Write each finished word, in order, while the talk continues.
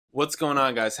What's going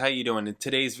on, guys? How you doing? In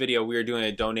today's video we are doing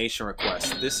a donation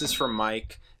request. This is from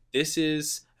Mike. This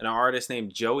is an artist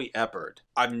named Joey Eppard.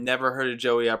 I've never heard of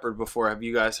Joey Eppard before. Have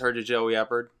you guys heard of Joey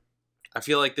Eppard? I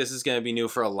feel like this is going to be new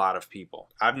for a lot of people.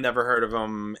 I've never heard of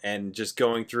him, and just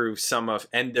going through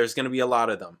and there's going to be a lot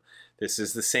of them. This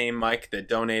is the same Mike that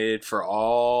donated for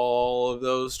all of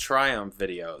those Triumph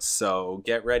videos. So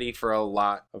get ready for a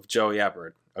lot of Joey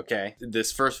Eppard, okay?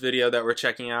 This first video that we're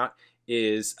checking out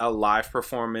is a live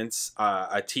performance,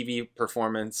 a TV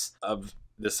performance of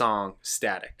the song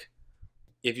Static.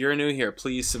 If you're new here,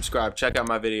 please subscribe. Check out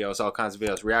my videos, all kinds of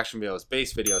videos, reaction videos,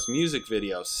 bass videos, music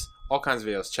videos, all kinds of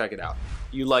videos. Check it out.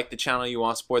 You like the channel, you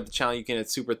want to support the channel, you can hit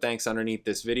super thanks underneath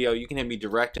this video. You can hit me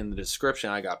direct in the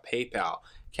description. I got PayPal,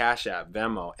 Cash App,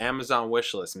 Venmo, Amazon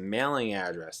wishlist, mailing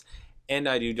address, and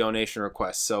I do donation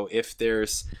requests. So if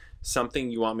there's something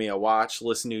you want me to watch,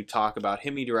 listen to, talk about,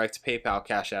 hit me direct, PayPal,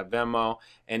 Cash App, Venmo,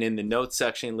 and in the notes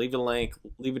section, leave a link,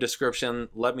 leave a description,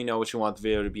 let me know what you want the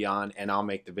video to be on, and I'll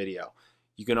make the video.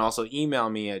 You can also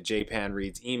email me at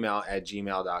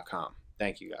jpanreadsemail@gmail.com.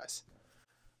 Thank you, guys.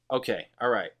 Okay,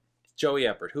 alright. Joey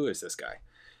Eppard. Who is this guy?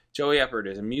 Joey Eppard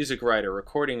is a music writer,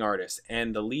 recording artist,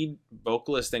 and the lead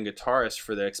vocalist and guitarist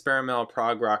for the experimental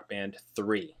prog rock band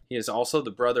 3. He is also the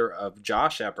brother of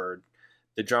Josh Eppard,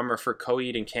 the drummer for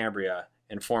Coheed and Cambria,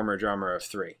 and former drummer of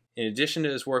 3. In addition to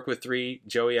his work with 3,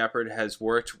 Joey Eppard has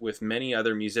worked with many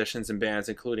other musicians and bands,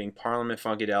 including Parliament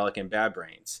Funkadelic and Bad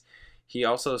Brains. He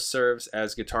also serves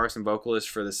as guitarist and vocalist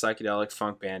for the psychedelic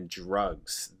funk band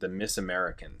Drugs, the Miss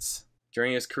Americans.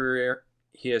 During his career,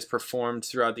 he has performed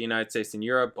throughout the United States and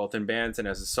Europe, both in bands and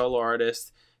as a solo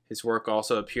artist. His work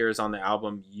also appears on the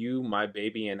album You, My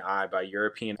Baby and I by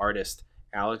European artist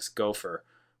Alex Gopher,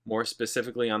 more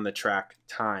specifically on the track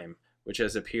Time, which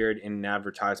has appeared in an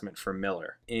advertisement for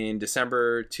Miller. In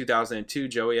December 2002,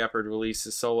 Joey Eppard released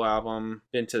a solo album,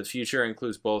 Into the Future. It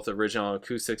includes both original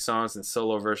acoustic songs and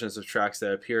solo versions of tracks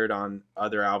that appeared on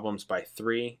other albums by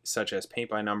 3, such as Paint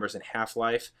by Numbers and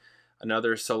Half-Life.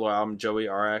 Another solo album, Joey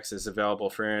RX, is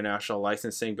available for international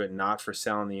licensing, but not for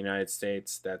sale in the United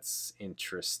States. That's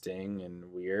interesting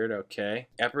and weird, okay.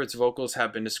 Eppard's vocals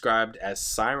have been described as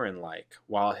siren-like,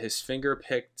 while his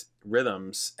finger-picked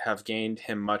rhythms have gained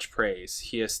him much praise.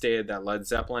 He has stated that Led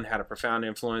Zeppelin had a profound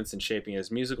influence in shaping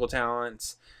his musical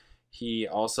talents. He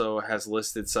also has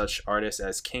listed such artists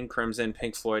as King Crimson,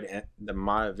 Pink Floyd, and the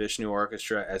Mahavishnu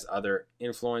Orchestra as other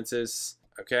influences.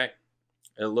 Okay.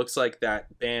 It looks like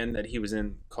that band that he was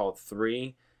in called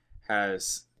 3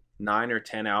 has 9 or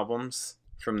 10 albums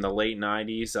from the late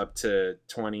 90s up to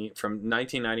from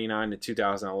 1999 to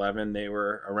 2011. They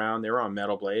were around. They were on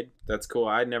Metal Blade. That's cool.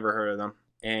 I'd never heard of them.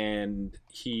 And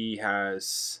he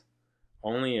has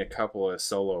only a couple of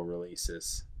solo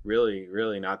releases.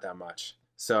 Really not that much.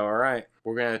 So, all right,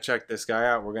 we're going to check this guy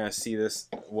out. We're going to see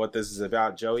what this is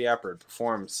about. Joey Eppard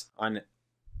performs on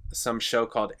some show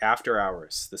called After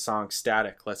Hours, the song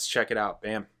Static. Let's check it out.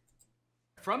 Bam.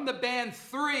 From the band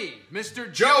 3, Mr.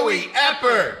 Joey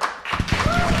Eppard.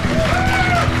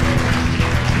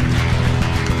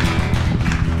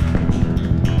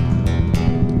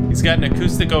 He's got an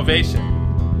acoustic ovation,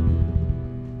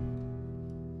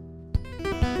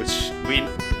 which we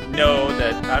know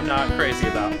that I'm not crazy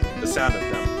about the sound of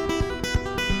them.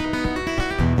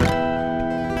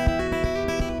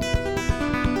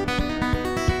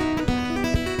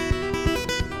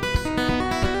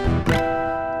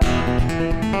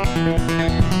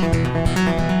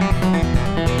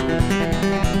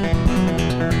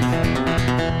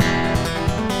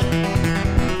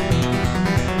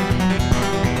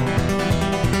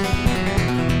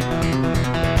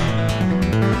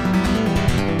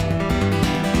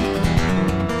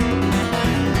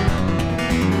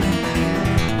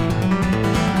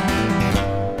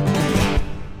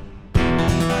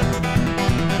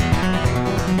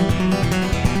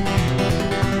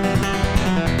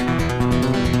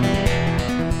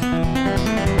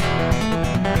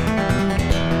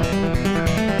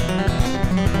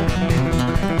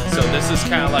 This is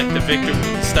kind of like the Victor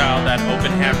style, that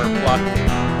open hammer pluck,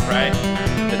 right?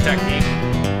 The technique.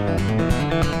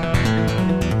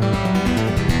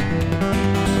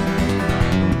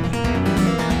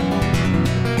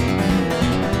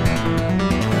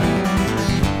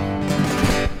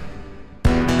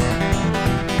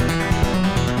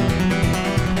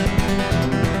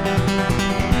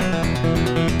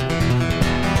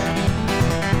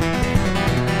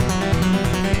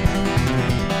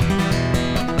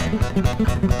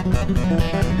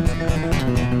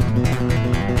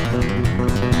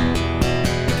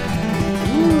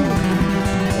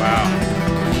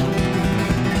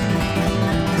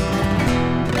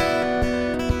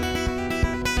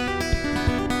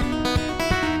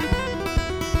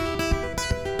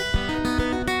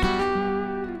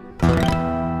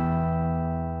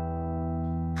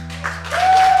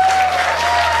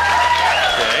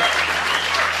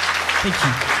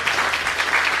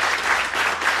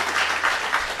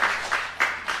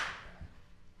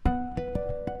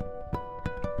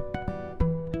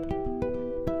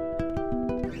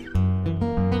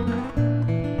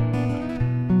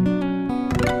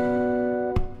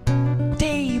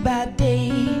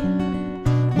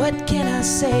 I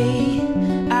say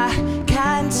I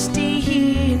can't stay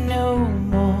here no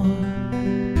more.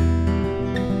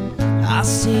 I'll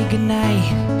say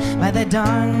goodnight by the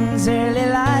dawn's early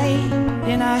light,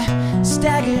 and I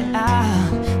stagger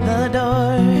out the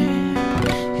door,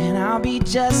 and I'll be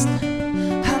just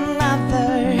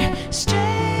another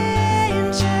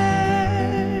stranger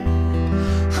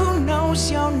who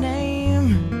knows your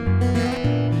name,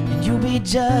 and you'll be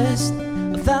just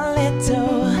the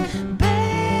little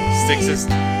Sticks his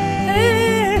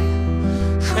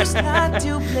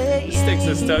Sticks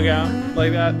his tongue out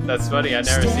like that. That's funny. I've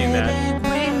never seen that.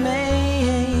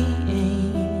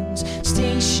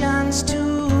 Stations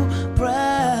too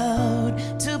proud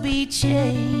to be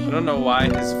changed. I don't know why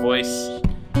his voice,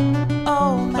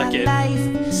 like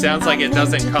it sounds like it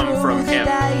doesn't come from him.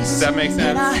 Does that make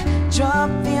sense? Drop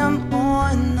them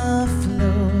on the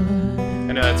floor.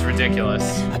 I know that's ridiculous.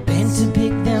 I've been to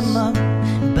pick them up.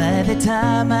 By the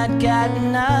time I'd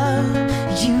gotten up,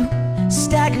 you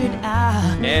staggered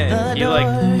out and the he door.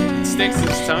 Like sticks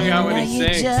his tongue out when he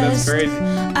sings. That's crazy.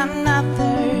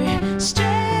 Another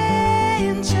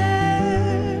stranger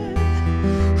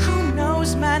who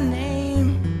knows my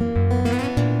name.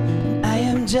 I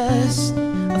am just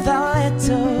the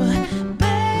little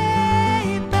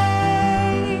baby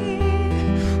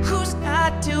who's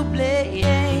not to blame.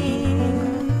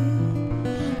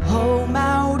 Home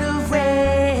out of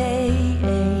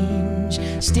range,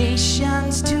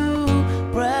 stations too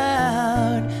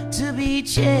proud to be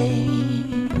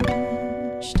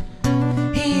changed.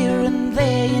 Here and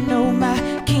there, you know,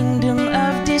 my kingdom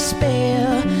of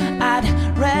despair. I'd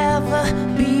rather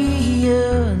be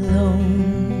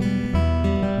alone.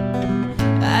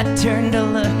 I turned to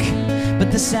look, but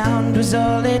the sound was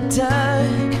all it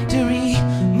took to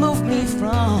remove me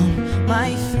from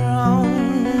my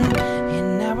throne.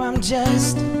 And now I'm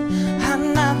just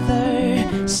another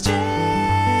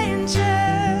stranger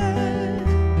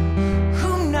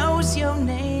who knows your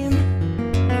name,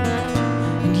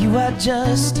 and you are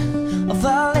just a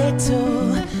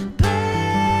little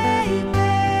baby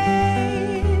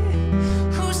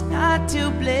who's not to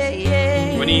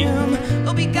blame. When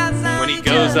he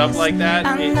goes up like that,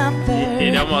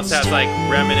 it almost has like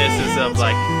reminiscences of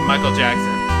like Michael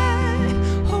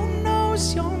Jackson. Who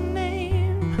knows your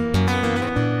name?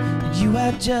 You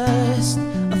are just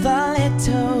a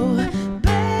little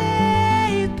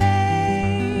baby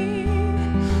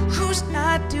who's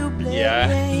not to blame.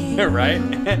 Yeah, right?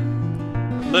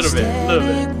 Little bit.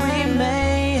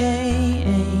 Remains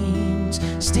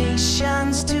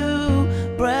stations too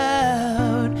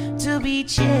proud to be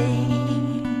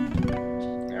changed.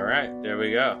 All right, there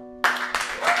we go.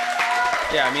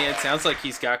 Yeah, I mean, it sounds like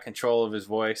he's got control of his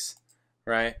voice,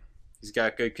 right? He's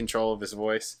got good control of his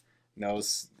voice,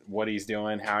 knows what he's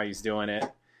doing, how he's doing it.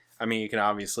 I mean, you can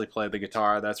obviously play the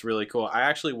guitar. That's really cool. I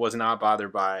actually was not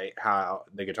bothered by how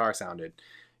the guitar sounded.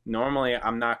 Normally,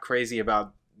 I'm not crazy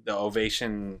about the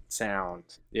ovation sound.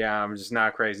 Yeah, I'm just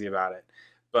not crazy about it.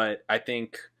 But I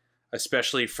think,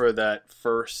 especially for that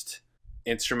first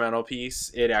instrumental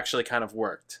piece, it actually kind of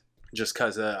worked. Just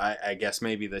because I guess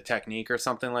maybe the technique or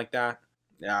something like that.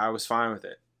 Yeah, I was fine with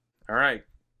it. All right,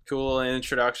 cool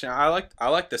introduction. I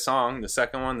like the song, the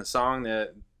second one, the song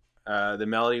that the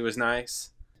melody was nice.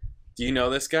 Do you know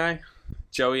this guy,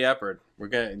 Joey Eppard? We're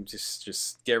gonna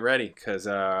just get ready because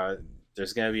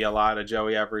there's gonna be a lot of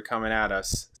Joey Eppard coming at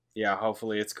us. Yeah,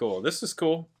 hopefully it's cool. This is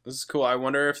cool. This is cool. I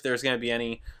wonder if there's gonna be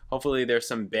any. Hopefully there's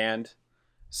some band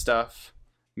stuff.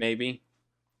 Maybe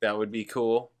that would be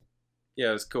cool.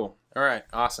 Yeah, it's cool. All right,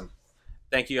 awesome.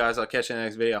 Thank you guys. I'll catch you in the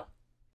next video.